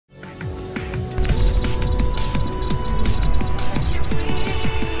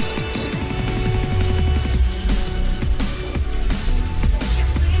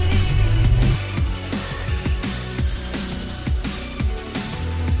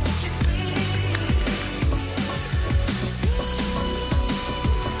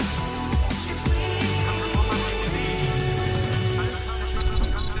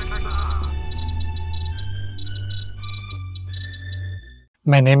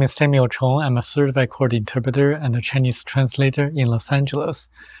My name is Chong. I'm a certified court interpreter and a Chinese translator in Los Angeles.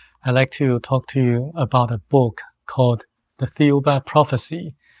 I'd like to talk to you about a book called The Thiaoouba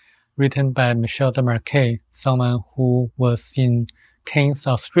Prophecy, written by Desmarquet, someone who was in Cairns,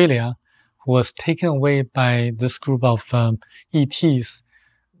 Australia, who was taken away by this group of ETs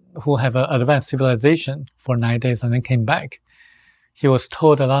who have an advanced civilization for 9 days and then came back. He was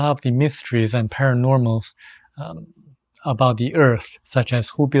told a lot of the mysteries and paranormals about the earth, such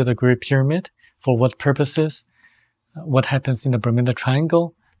as who built the Great Pyramid, for what purposes, what happens in the Bermuda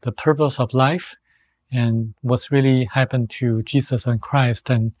Triangle, the purpose of life, and what's really happened to Jesus and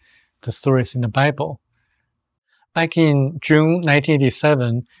Christ and the stories in the Bible. Back in June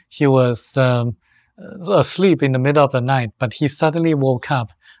 1987, he was asleep in the middle of the night, but he suddenly woke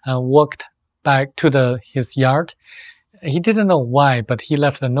up and walked back to his yard. He didn't know why, but he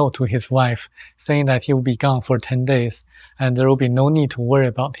left a note to his wife saying that he will be gone for 10 days and there will be no need to worry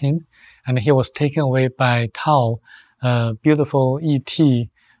about him. And he was taken away by Tao, a beautiful ET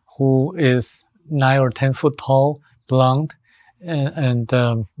who is 9 or 10 foot tall, blonde, and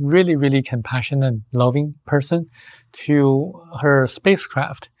really, really compassionate, loving person, to her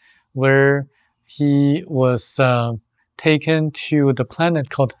spacecraft, where he was taken to the planet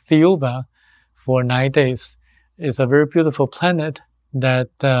called Thiaoouba for 9 days. It's a very beautiful planet that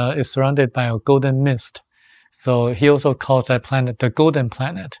is surrounded by a golden mist. So he also calls that planet the Golden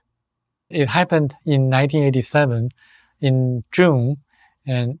Planet. It happened in 1987 in June,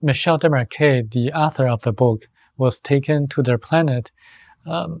 and Michel Desmarquet, the author of the book, was taken to their planet.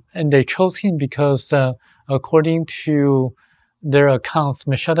 And they chose him because according to their accounts,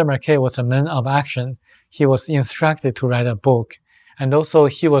 Michel Desmarquet was a man of action. He was instructed to write a book. And also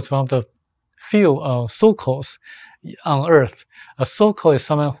he was one of the few so-calls on Earth. A so-called is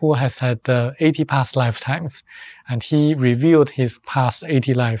someone who has had 80 past lifetimes, and he revealed his past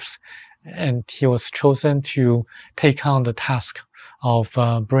 80 lives, and he was chosen to take on the task of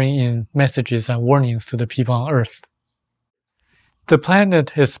bringing in messages and warnings to the people on Earth. The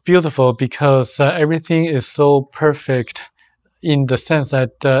planet is beautiful because everything is so perfect, in the sense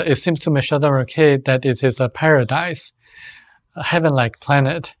that it seems to Michel Desmarquet that it is a paradise, a heaven-like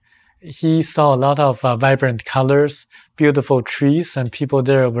planet. He saw a lot of vibrant colors, beautiful trees, and people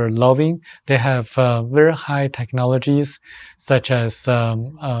there were loving. They have very high technologies, such as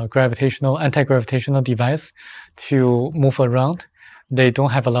anti-gravitational device to move around. They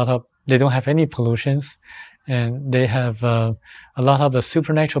don't have any pollutions, and they have a lot of the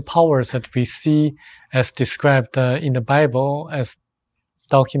supernatural powers that we see as described in the Bible, as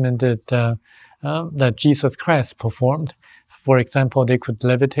documented that Jesus Christ performed. For example, they could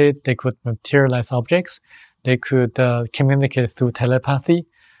levitate, they could materialize objects, they could communicate through telepathy.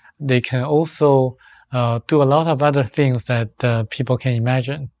 They can also do a lot of other things that people can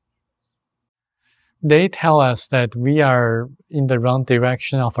imagine. They tell us that we are in the wrong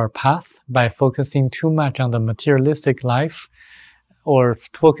direction of our path by focusing too much on the materialistic life or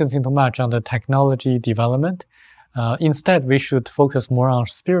focusing too much on the technology development. Instead, we should focus more on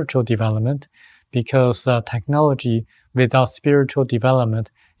spiritual development, because technology without spiritual development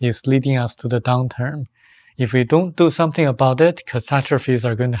is leading us to the downturn. If we don't do something about it, catastrophes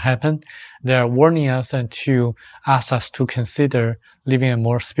are going to happen. They are warning us and to ask us to consider living a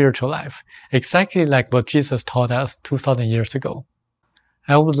more spiritual life, exactly like what Jesus taught us 2,000 years ago.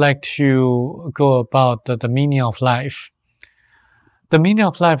 I would like to go about the meaning of life. The meaning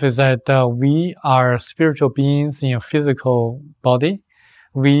of life is that we are spiritual beings in a physical body.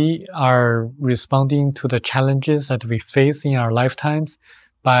 We are responding to the challenges that we face in our lifetimes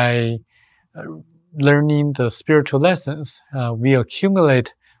by learning the spiritual lessons. We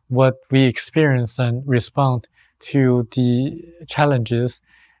accumulate what we experience and respond to the challenges,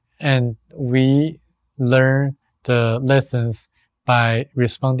 and we learn the lessons by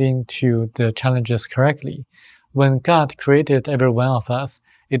responding to the challenges correctly. When God created every one of us,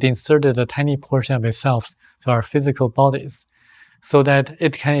 it inserted a tiny portion of itself to our physical bodies, so that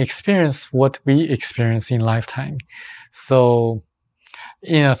it can experience what we experience in lifetime. So,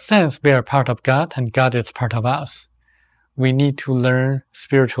 in a sense, we are part of God and God is part of us. We need to learn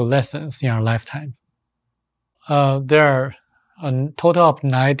spiritual lessons in our lifetimes. There are a total of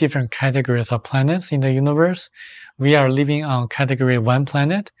 9 different categories of planets in the universe. We are living on category 1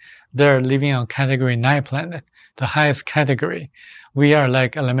 planet. They are living on category 9 planet, the highest category. We are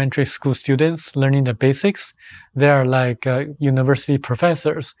like elementary school students learning the basics. They are like university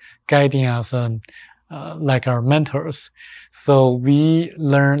professors guiding us, like our mentors. So we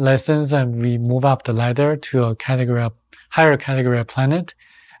learn lessons and we move up the ladder to a higher category of planet,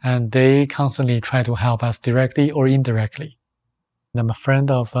 and they constantly try to help us directly or indirectly. I'm a friend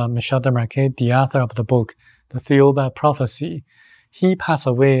of Michel Desmarquet, the author of the book, The Thiaoouba Prophecy. He passed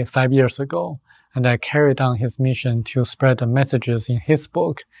away 5 years ago, and I carried on his mission to spread the messages in his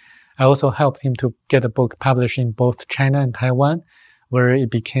book. I also helped him to get the book published in both China and Taiwan, where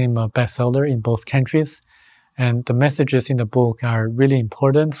it became a bestseller in both countries. And the messages in the book are really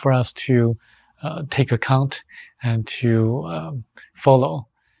important for us to take account and to follow.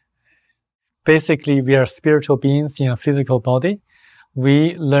 Basically, we are spiritual beings in a physical body.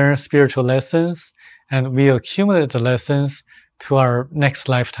 We learn spiritual lessons and we accumulate the lessons to our next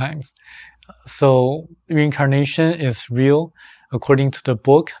lifetimes. So reincarnation is real. According to the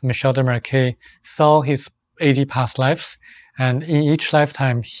book, Michel Desmarquet saw his 80 past lives, and in each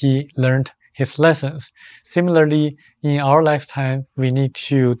lifetime, he learned his lessons. Similarly, in our lifetime, we need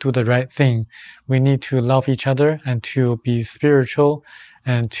to do the right thing. We need to love each other and to be spiritual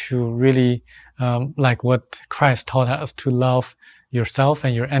and to really, like what Christ taught us, to love yourself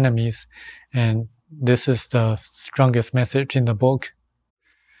and your enemies. And this is the strongest message in the book.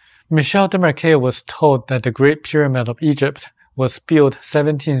 Michel Desmarquet was told that the Great Pyramid of Egypt was built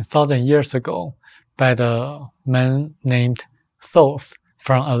 17,000 years ago by the man named Thoth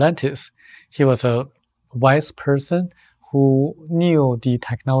from Atlantis. He was a wise person who knew the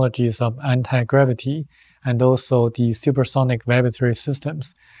technologies of anti-gravity and also the supersonic vibratory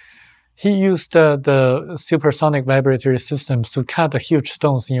systems. He used the supersonic vibratory systems to cut the huge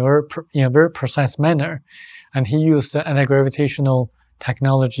stones in a very precise manner, and he used the anti-gravitational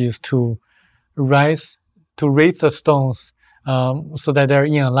technologies to raise the stones so that they're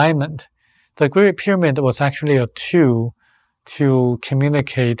in alignment. The Great Pyramid was actually a tool to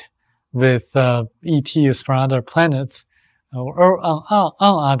communicate with ETs from other planets or on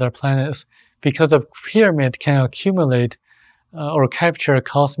other planets, because the pyramid can accumulate or capture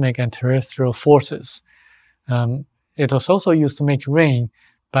cosmic and terrestrial forces. It was also used to make rain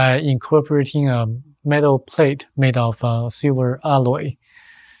by incorporating a metal plate made of silver alloy.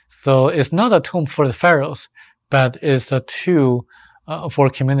 So it's not a tomb for the pharaohs, but it's a tool for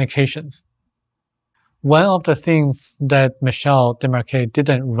communications. One of the things that Michel Desmarquet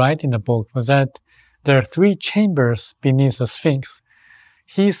didn't write in the book was that there are 3 chambers beneath the Sphinx.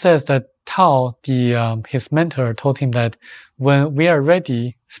 He says that Tao, his mentor, told him that when we are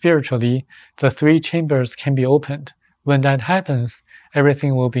ready spiritually, the 3 chambers can be opened. When that happens,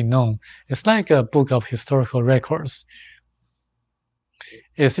 everything will be known. It's like a book of historical records.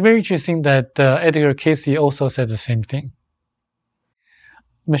 It's very interesting that Edgar Cayce also said the same thing.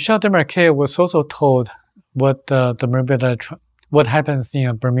 Michel Desmarquet was also told what what happens in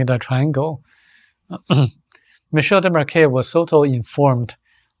a Bermuda Triangle. Michel Desmarquet was also informed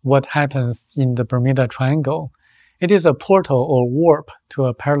what happens in the Bermuda Triangle. It is a portal or warp to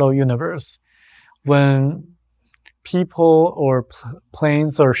a parallel universe. When people or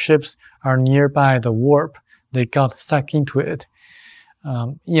planes or ships are nearby the warp, they got sucked into it.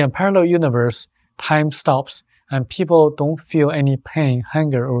 In a parallel universe, time stops and people don't feel any pain,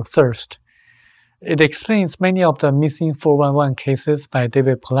 hunger, or thirst. It explains many of the missing 411 cases by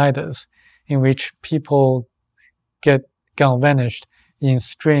David Paulides, in which people gone vanished in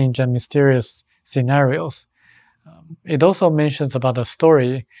strange and mysterious scenarios. It also mentions about the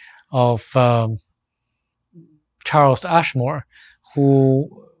story of Charles Ashmore,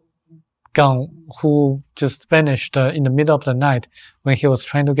 who just vanished in the middle of the night when he was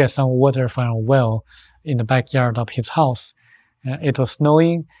trying to get some water from a well in the backyard of his house. It was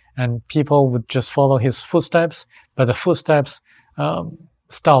snowing and people would just follow his footsteps, but the footsteps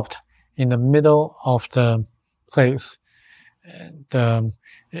stopped in the middle of the place. And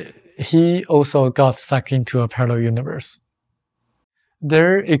he also got sucked into a parallel universe.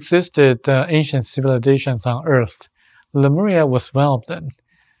 There existed ancient civilizations on Earth. Lemuria was one of them.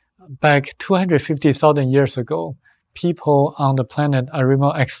 Back 250,000 years ago, people on the planet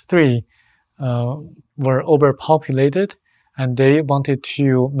Arimal X3 were overpopulated and they wanted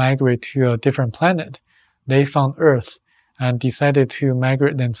to migrate to a different planet. They found Earth and decided to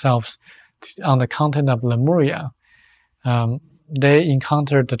migrate themselves on the continent of Lemuria. They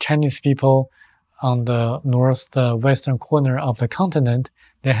encountered the Chinese people on the northwestern corner of the continent.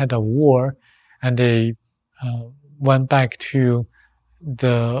 They had a war and they went back to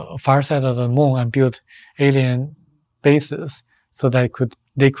the far side of the moon and built alien bases so that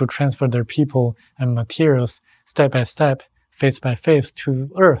they could transfer their people and materials step by step, face by face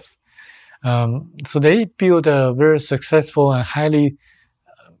to Earth. So they built a very successful and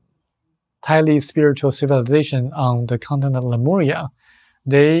highly spiritual civilization on the continent of Lemuria.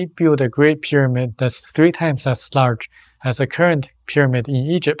 They built a great pyramid that's 3 times as large as the current pyramid in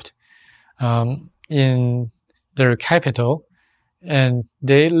Egypt. In their capital, and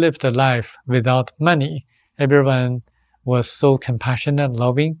they lived a life without money. Everyone was so compassionate and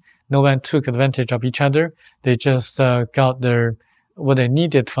loving. No one took advantage of each other. They just got what they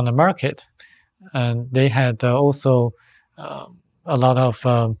needed from the market. And they had also a lot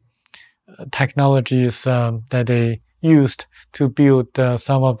of technologies that they used to build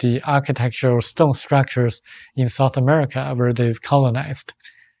some of the architectural stone structures in South America where they've colonized.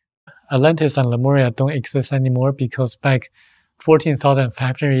 Atlantis and Lemuria don't exist anymore because back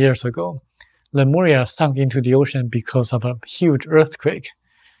 14,500 years ago, Lemuria sunk into the ocean because of a huge earthquake.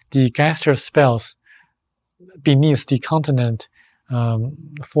 The gaseous spells beneath the continent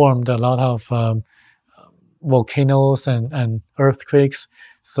formed a lot of volcanoes and earthquakes,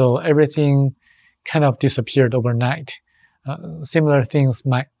 so everything kind of disappeared overnight. Similar things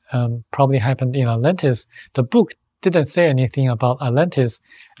might probably happen in Atlantis. The book didn't say anything about Atlantis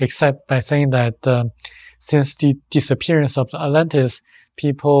except by saying that since the disappearance of Atlantis,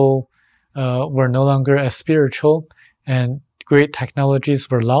 people were no longer as spiritual and great technologies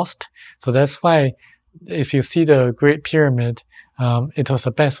were lost. So that's why if you see the Great Pyramid, it was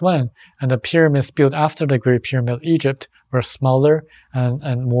the best one. And the pyramids built after the Great Pyramid of Egypt were smaller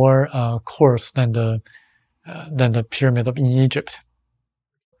and more coarse than the pyramid in Egypt.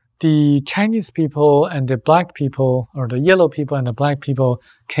 The Chinese people and the black people, or the yellow people and the black people,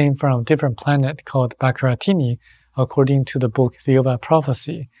 came from a different planet called Baccaratini, according to the book Thiaoouba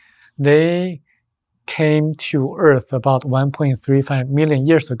Prophecy. They came to Earth about 1.35 million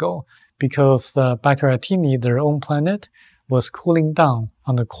years ago because Baccaratini, their own planet, was cooling down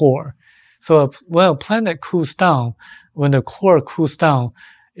on the core. So when a planet cools down, when the core cools down,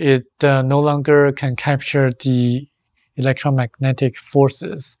 it no longer can capture the electromagnetic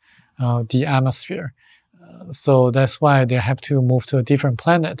forces, the atmosphere. So that's why they have to move to a different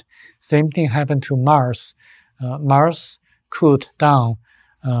planet. Same thing happened to Mars. Mars cooled down,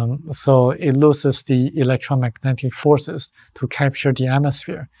 so it loses the electromagnetic forces to capture the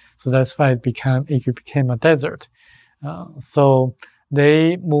atmosphere. So that's why it became a desert. So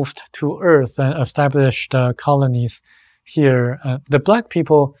they moved to Earth and established colonies here. The black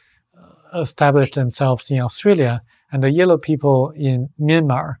people established themselves in Australia, and the yellow people in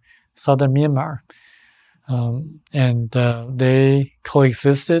Myanmar, southern Myanmar. And they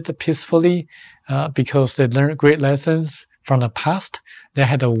coexisted peacefully because they learned great lessons from the past. They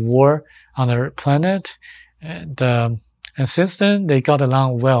had a war on their planet, and since then they got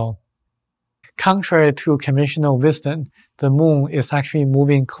along well. Contrary to conventional wisdom, the moon is actually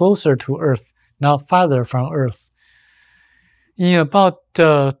moving closer to Earth, not farther from Earth. In about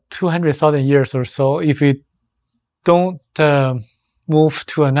 200,000 years or so, if we don't move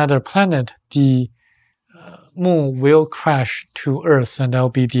to another planet, the moon will crash to Earth, and that will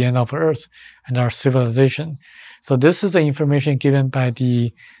be the end of Earth and our civilization. So this is the information given by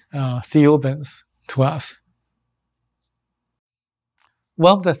the Thiaoubans to us.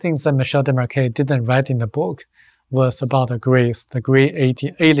 One of the things that Michel Desmarquet didn't write in the book was about the Greys, the Grey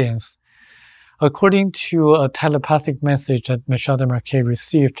aliens. According to a telepathic message that Michel Desmarquet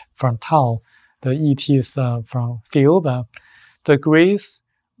received from Tao, the ETs from Thiaoouba, the Greys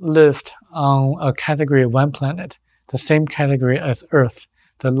lived on a category 1 planet, the same category as Earth,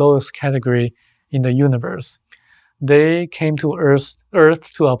 the lowest category in the universe. They came to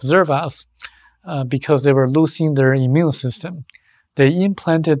Earth to observe us because they were losing their immune system. They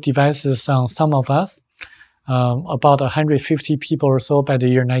implanted devices on some of us, about 150 people or so by the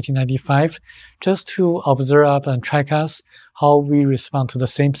year 1995, just to observe and track us, how we respond to the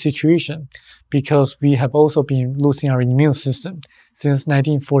same situation, because we have also been losing our immune system since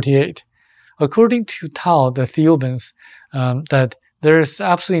 1948. According to Tao, the Thiaoubans, that there is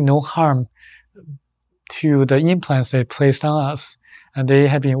absolutely no harm to the implants they placed on us, and they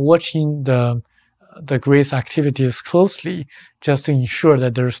have been watching the Greys' activities closely just to ensure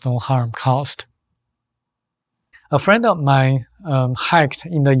that there's no harm caused. A friend of mine hiked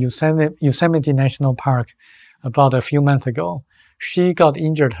in the Yosemite National Park about a few months ago. She got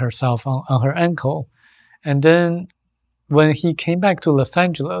injured herself on her ankle, and then when he came back to Los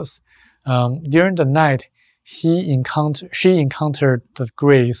Angeles, during the night, she encountered the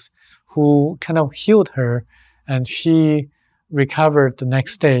Greys, who kind of healed her, and she recovered the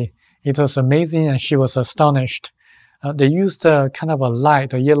next day. It was amazing, and she was astonished. They used kind of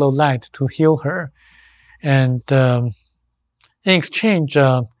a yellow light, to heal her. And in exchange,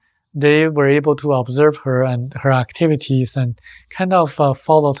 they were able to observe her and her activities and kind of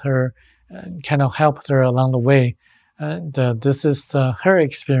followed her and kind of helped her along the way. And this is her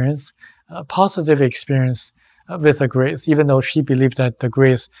experience, a positive experience with the Greys, even though she believed that the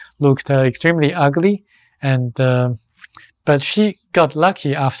Greys looked extremely ugly. And but but she got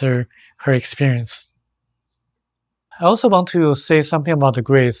lucky after her experience. I also want to say something about the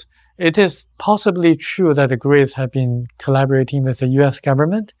Greys. It is possibly true that the Greys have been collaborating with the US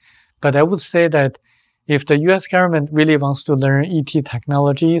government, but I would say that if the US government really wants to learn ET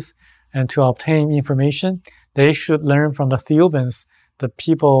technologies and to obtain information, they should learn from the Thiaoubans, the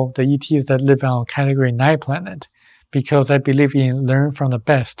people, the ETs that live on Category 9 planet, because I believe in learn from the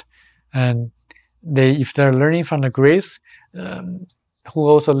best. And if they're learning from the Greys, who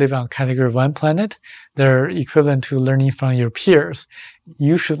also live on Category 1 planet, they're equivalent to learning from your peers.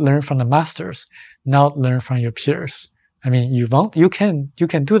 You should learn from the masters, not learn from your peers. I mean, you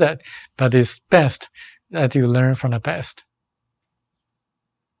can do that, but it's best that you learn from the best.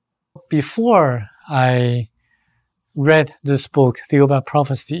 Before I read this book, Thiaoouba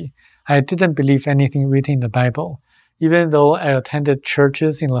Prophecy, I didn't believe anything written in the Bible. Even though I attended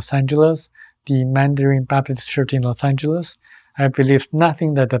churches in Los Angeles, the Mandarin Baptist Church in Los Angeles, I believed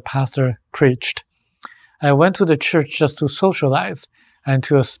nothing that the pastor preached. I went to the church just to socialize and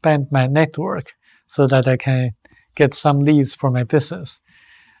to expand my network so that I can get some leads for my business.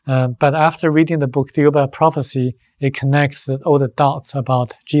 But after reading the book Thiaoouba Prophecy, it connects all the dots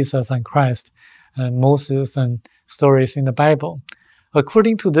about Jesus and Christ, Moses, and stories in the Bible.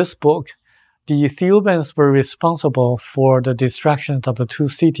 According to this book, the Thiaoubans were responsible for the destructions of the two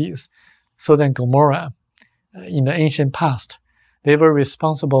cities, Sodom and Gomorrah, in the ancient past. They were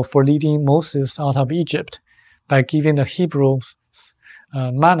responsible for leading Moses out of Egypt by giving the Hebrews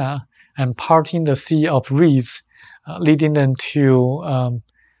manna and parting the sea of reeds, leading them to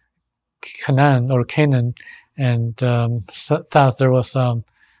Canaan, and thus there was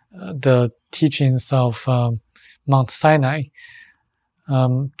the teachings of Mount Sinai.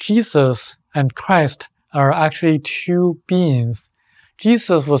 Jesus and Christ are actually two beings.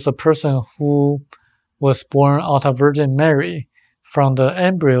 Jesus was a person who was born out of Virgin Mary from the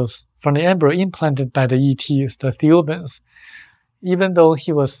embryo implanted by the ETs, the Thiaoubans. Even though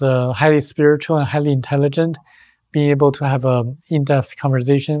he was highly spiritual and highly intelligent, being able to have an in-depth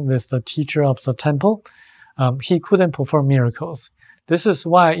conversation with the teacher of the temple, he couldn't perform miracles. This is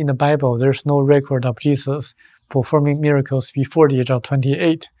why in the Bible there's no record of Jesus performing miracles before the age of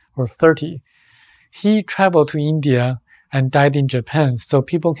 28 or 30. He traveled to India and died in Japan, so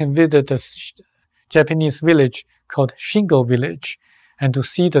people can visit the Japanese village called Shingo Village and to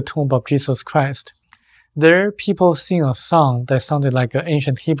see the tomb of Jesus Christ. There, people sing a song that sounded like an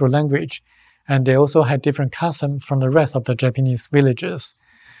ancient Hebrew language, and they also had different customs from the rest of the Japanese villages.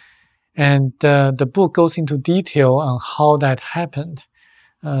 And the book goes into detail on how that happened.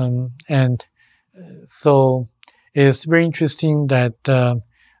 So it's very interesting that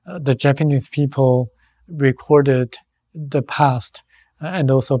the Japanese people recorded the past,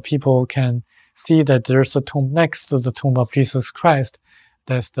 and also people can see that there's a tomb next to the tomb of Jesus Christ.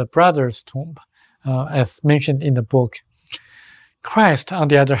 That's the brother's tomb, as mentioned in the book. Christ, on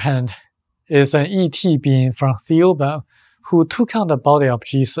the other hand, is an ET being from Thiaoouba who took on the body of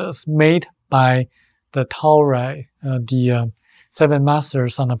Jesus made by the Tauri, the seven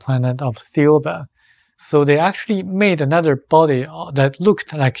masters on the planet of Thiaoouba. So they actually made another body that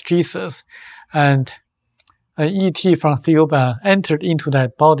looked like Jesus, and an ET from Thiaoouba entered into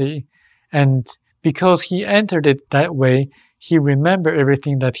that body, and because he entered it that way, he remembered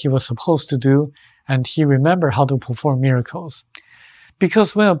everything that he was supposed to do, and he remembered how to perform miracles.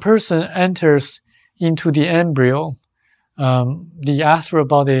 Because when a person enters into the embryo, the astral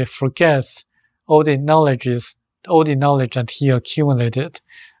body forgets all the knowledge that he accumulated.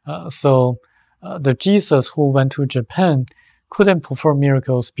 So the Jesus who went to Japan couldn't perform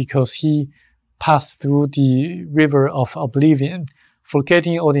miracles because he passed through the river of oblivion,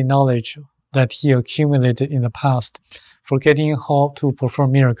 forgetting all the knowledge that he accumulated in the past, forgetting how to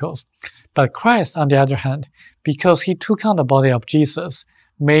perform miracles. But Christ, on the other hand, because he took on the body of Jesus,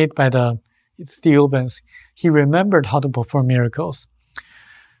 made by the Thiaoubans, he remembered how to perform miracles.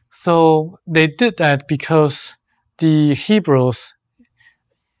 So they did that because the Hebrews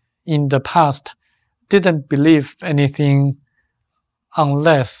in the past didn't believe anything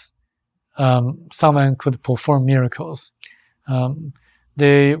unless someone could perform miracles.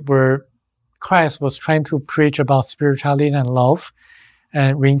 Christ was trying to preach about spirituality and love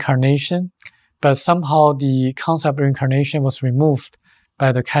and reincarnation, but somehow the concept of reincarnation was removed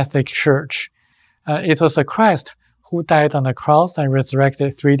by the Catholic Church. It was a Christ who died on the cross and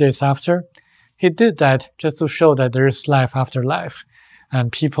resurrected 3 days after. He did that just to show that there is life after life,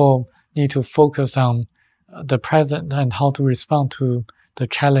 and people need to focus on the present and how to respond to the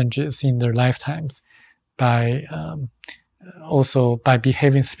challenges in their lifetimes also by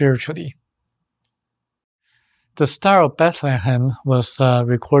behaving spiritually. the Star of Bethlehem was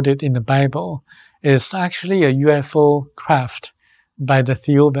recorded in the Bible is actually a UFO craft by the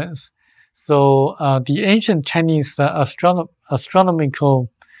Thiaoubans. So the ancient Chinese the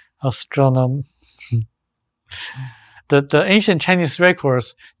ancient Chinese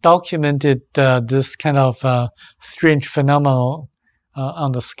records documented this kind of strange phenomenon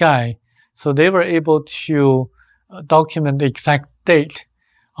on the sky. So they were able to document the exact date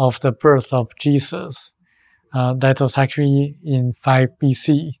of the birth of Jesus. That was actually in 5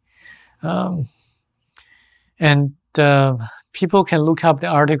 BC. And people can look up the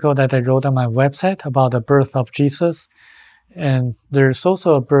article that I wrote on my website about the birth of Jesus. And there's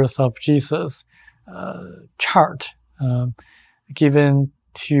also a birth of Jesus chart given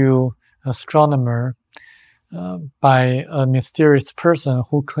to astronomer by a mysterious person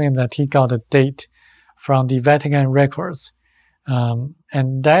who claimed that he got a date from the Vatican records.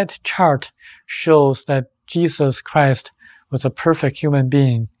 And that chart shows that Jesus Christ was a perfect human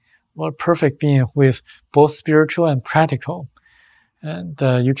being, or a perfect being with both spiritual and practical. And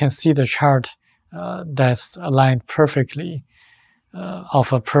you can see the chart that's aligned perfectly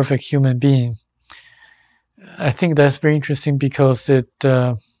of a perfect human being. I think that's very interesting because it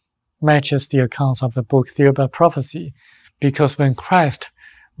matches the accounts of the book Thiaoouba Prophecy, because when Christ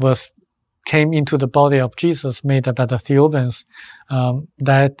came into the body of Jesus made by the Thiaoubans,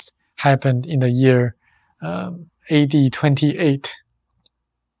 that happened in the year AD 28.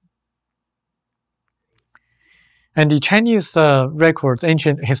 And the Chinese records,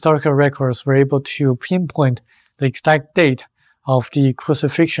 ancient historical records, were able to pinpoint the exact date of the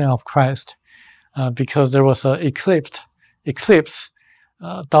crucifixion of Christ because there was an eclipse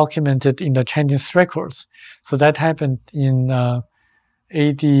documented in the Chinese records. So that happened in AD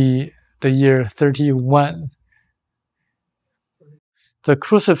the year 31. The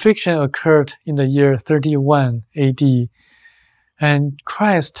crucifixion occurred in the year 31 AD, and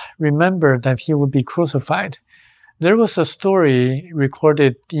Christ remembered that he would be crucified. There was a story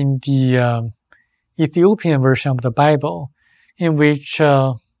recorded in the Ethiopian version of the Bible in which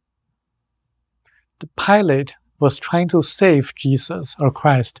the Pilate was trying to save Jesus or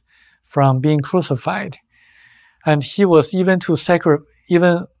Christ from being crucified. And he was even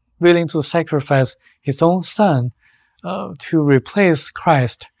willing to sacrifice his own son to replace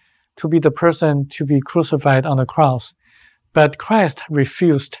Christ, to be the person to be crucified on the cross. But Christ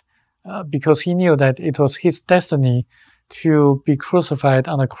refused because he knew that it was his destiny to be crucified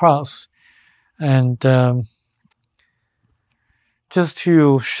on the cross. And just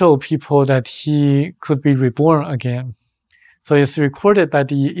to show people that he could be reborn again. So it's recorded by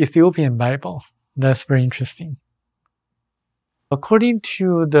the Ethiopian Bible. That's very interesting. According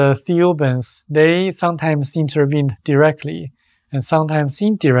to the Thiaoubans, they sometimes intervened directly and sometimes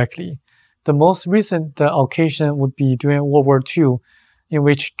indirectly. The most recent occasion would be during World War II, in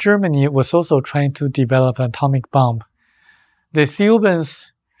which Germany was also trying to develop an atomic bomb. The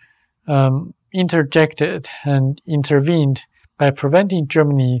Thiaoubans interjected and intervened by preventing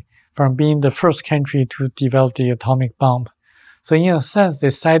Germany from being the first country to develop the atomic bomb. So in a sense, they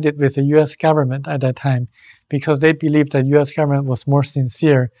sided with the US government at that time because they believed that US government was more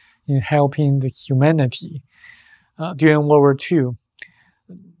sincere in helping the humanity during World War II.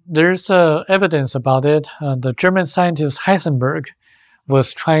 There's evidence about it. The German scientist Heisenberg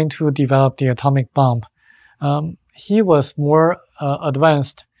was trying to develop the atomic bomb. He was more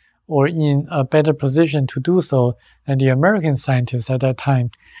advanced or in a better position to do so than the American scientists at that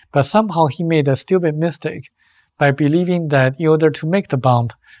time. But somehow he made a stupid mistake by believing that in order to make the bomb,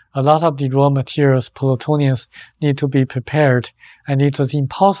 a lot of the raw materials, plutoniums, need to be prepared, and it was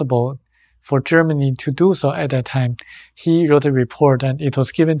impossible for Germany to do so at that time. He wrote a report and it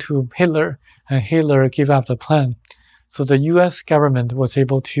was given to Hitler, and Hitler gave up the plan. So the US government was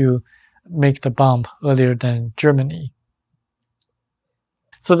able to make the bomb earlier than Germany.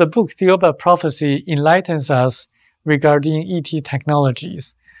 So the book Thiaoouba Prophecy enlightens us regarding ET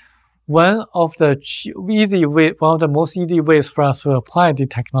technologies. One of the most easy ways for us to apply the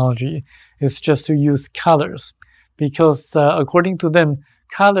technology is just to use colors, because according to them,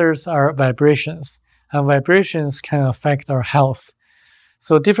 colors are vibrations, and vibrations can affect our health.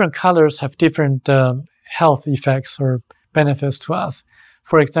 So different colors have different health effects or benefits to us.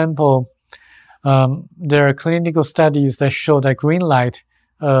 For example, there are clinical studies that show that green light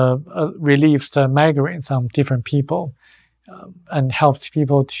relieves the migraines on different people and helps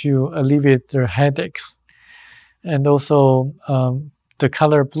people to alleviate their headaches. And also the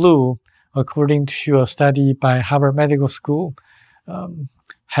color blue, according to a study by Harvard Medical School,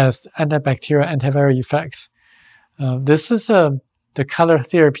 has antibacterial, antiviral effects. This is the color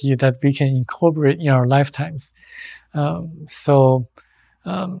therapy that we can incorporate in our lifetimes.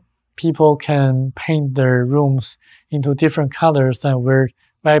 People can paint their rooms into different colors and wear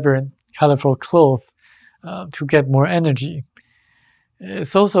vibrant, colorful clothes to get more energy.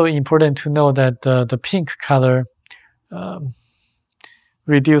 It's also important to know that the pink color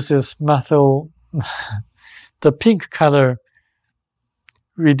reduces muscle. The pink color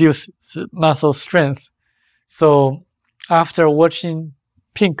reduces muscle strength. So after watching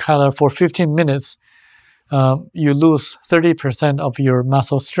pink color for 15 minutes, you lose 30% of your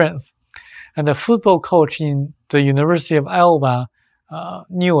muscle strength. And the football coach in the University of Iowa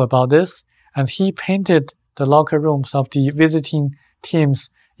knew about this, and he painted the locker rooms of the visiting teams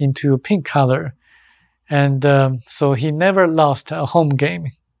into pink color. And so he never lost a home game.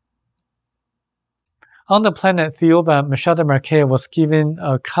 On the planet Thiaoouba, Michel Desmarquet was given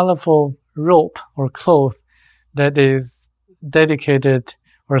a colorful rope or cloth that is dedicated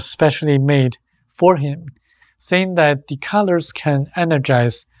or specially made for him, saying that the colors can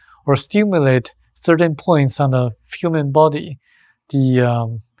energize or stimulate certain points on the human body,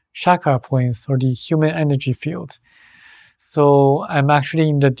 the chakra points or the human energy field. So I'm actually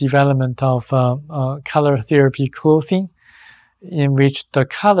in the development of color therapy clothing, in which the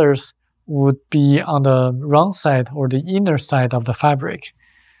colors would be on the wrong side or the inner side of the fabric,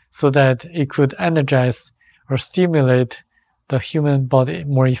 so that it could energize or stimulate the human body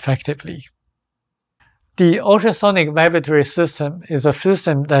more effectively. The ultrasonic vibratory system is a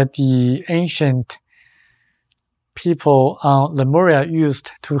system that the ancient people on Lemuria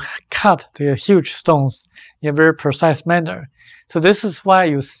used to cut the huge stones in a very precise manner. So this is why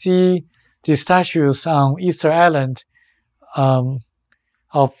you see the statues on Easter Island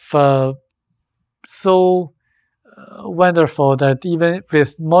so wonderful that even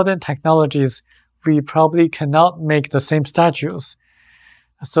with modern technologies, we probably cannot make the same statues.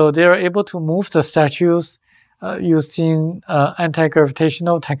 So they are able to move the statues using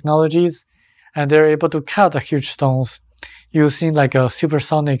anti-gravitational technologies, and they're able to cut the huge stones using like a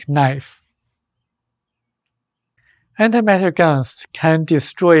supersonic knife. Antimatter guns can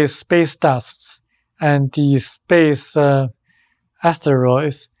destroy space dusts and the space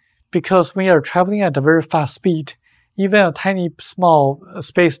asteroids, because when you're traveling at a very fast speed, even a tiny small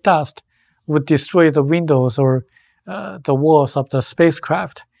space dust would destroy the windows or the walls of the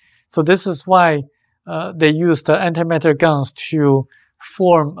spacecraft. So this is why they use the antimatter guns to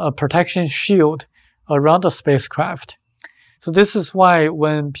form a protection shield around the spacecraft. So this is why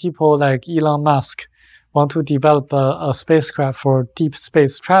when people like Elon Musk want to develop a spacecraft for deep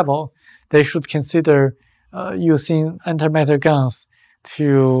space travel, they should consider using antimatter guns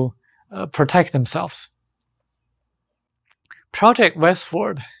to protect themselves. Project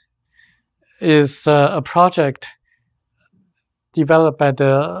Westford is a project developed by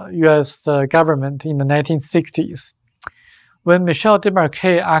the US government in the 1960s. When Michel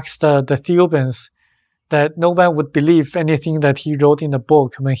Desmarquet asked the Thiaoubans that no one would believe anything that he wrote in the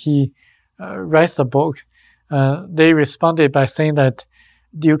book when he writes the book, they responded by saying that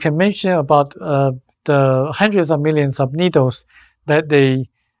you can mention about the hundreds of millions of needles that they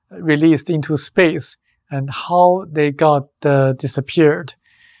released into space and how they got disappeared.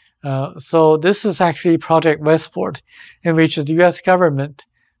 So this is actually Project Westford, in which the US government,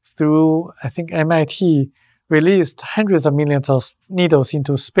 through I think MIT, released hundreds of millions of needles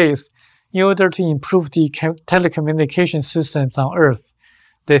into space in order to improve the telecommunication systems on Earth.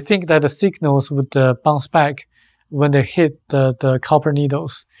 They think that the signals would bounce back when they hit the copper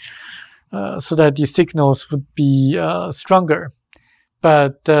needles, so that the signals would be stronger.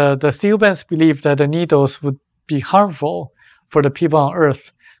 But the Thiaoubans believed that the needles would be harmful for the people on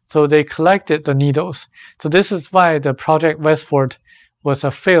Earth, so they collected the needles. So this is why the Project Westford was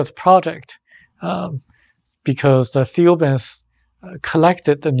a failed project, because the Thiaoubans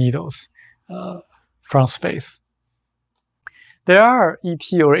collected the needles from space. There are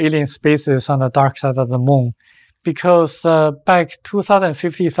ET or alien spaces on the dark side of the moon, because back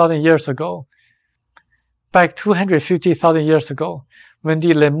 250,000 years ago, when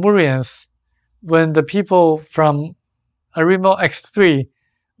the Lemurians, when the people from Arimo X3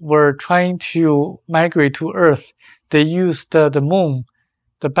 were trying to migrate to Earth, they used the moon,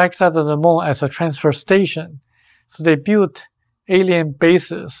 the backside of the moon, as a transfer station. So they built alien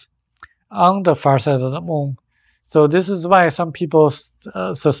bases on the far side of the moon. So this is why some people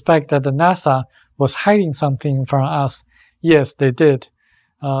suspect that the NASA was hiding something from us. Yes, they did.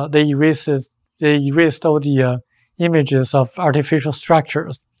 They erased all the images of artificial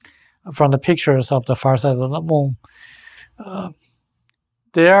structures from the pictures of the far side of the moon.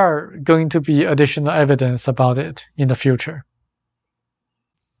 There are going to be additional evidence about it in the future.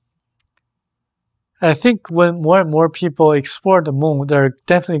 I think when more and more people explore the moon, they're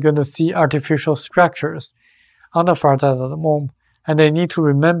definitely going to see artificial structures on the far side of the moon. And they need to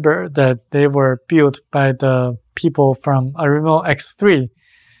remember that they were built by the people from Arimal X3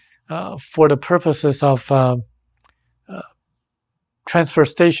 for the purposes of transfer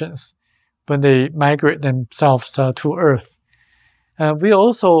stations when they migrate themselves to Earth. And we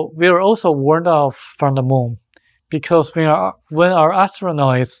are also warned off from the moon because when our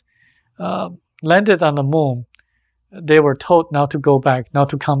astronauts landed on the moon, they were told not to go back, not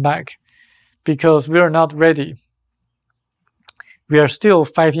to come back, because we are not ready. We are still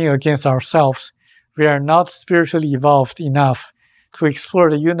fighting against ourselves. We are not spiritually evolved enough to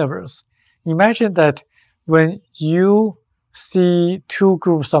explore the universe. Imagine that when you see two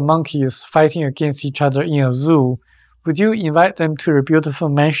groups of monkeys fighting against each other in a zoo, would you invite them to your beautiful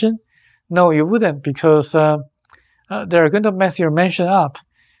mansion? No, you wouldn't, because they're going to mess your mansion up.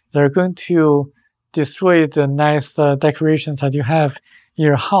 They're going to destroy the nice decorations that you have in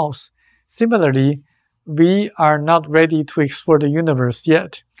your house. Similarly, we are not ready to explore the universe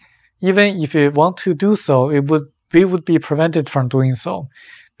yet. Even if we want to do so, we would be prevented from doing so,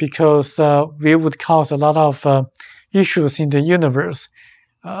 because we would cause a lot of issues in the universe,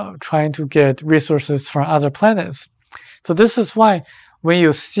 trying to get resources from other planets. So this is why when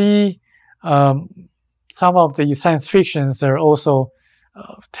you see some of the science fictions, they're also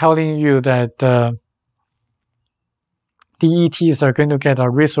telling you that the ETs are going to get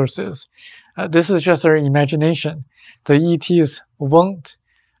our resources. This is just our imagination. The ETs won't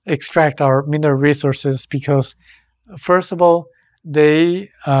extract our mineral resources because, first of all, they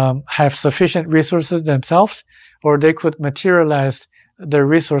have sufficient resources themselves, or they could materialize their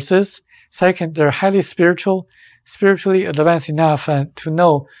resources. Second, they're highly spiritually advanced enough to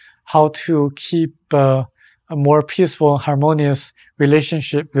know how to keep a more peaceful, harmonious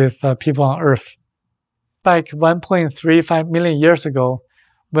relationship with people on Earth. Back 1.35 million years ago,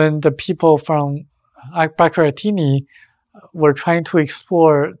 when the people from Baccaratini were trying to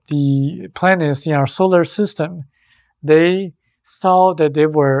explore the planets in our solar system, they saw that there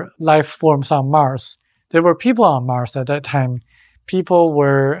were life forms on Mars. There were people on Mars at that time. People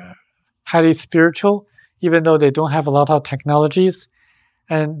were highly spiritual, even though they don't have a lot of technologies,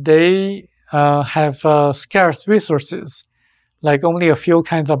 and they have scarce resources, like only a few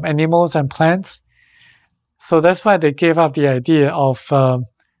kinds of animals and plants. So that's why they gave up the idea of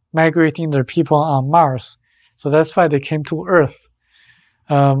migrating their people on Mars. So that's why they came to Earth.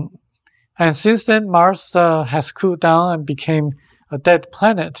 And since then, Mars has cooled down and became a dead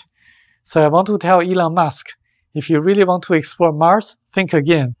planet. So I want to tell Elon Musk, if you really want to explore Mars, think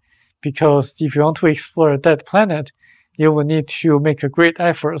again. Because if you want to explore a dead planet, you will need to make a great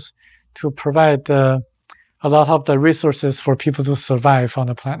effort to provide a lot of the resources for people to survive on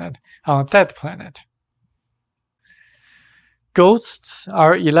a dead planet. Ghosts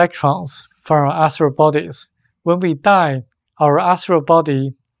are electrons from our astral bodies. When we die, our astral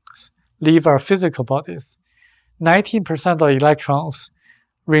body leave our physical bodies. 19% of electrons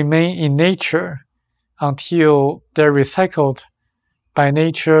remain in nature until they're recycled by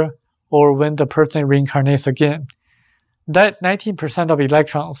nature or when the person reincarnates again. That 19% of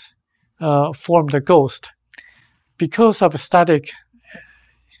electrons form the ghost. Because of static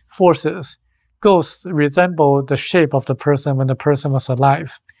forces, ghosts resemble the shape of the person when the person was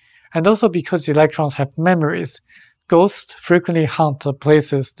alive. And also because electrons have memories, ghosts frequently haunt the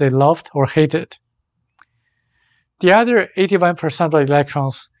places they loved or hated. The other 81% of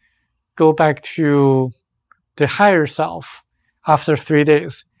electrons go back to the higher self after 3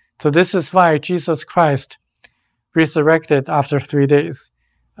 days. So this is why Jesus Christ resurrected after 3 days.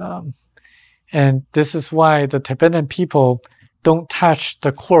 And this is why the Tibetan people don't touch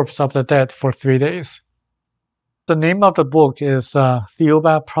the corpse of the dead for 3 days. The name of the book is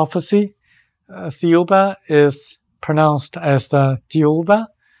Thiaoouba Prophecy. Thiaoouba is pronounced as Thiaoouba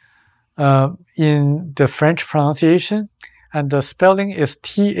in the French pronunciation, and the spelling is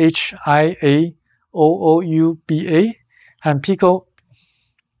Thiaoouba, and people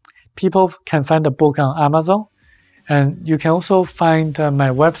can find the book on Amazon. And you can also find my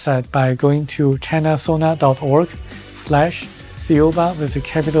website by going to chinasona.org/Thiaoouba with a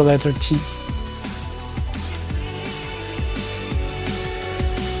capital letter T.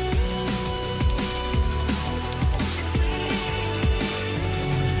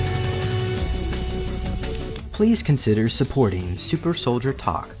 Please consider supporting Super Soldier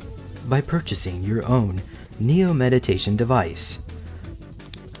Talk by purchasing your own Neo Meditation device.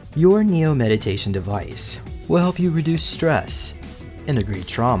 Your Neo Meditation device will help you reduce stress, integrate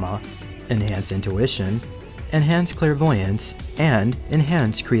trauma, enhance intuition, enhance clairvoyance, and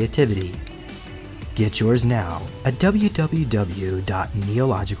enhance creativity. Get yours now at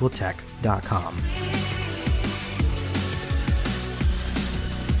www.neologicaltech.com.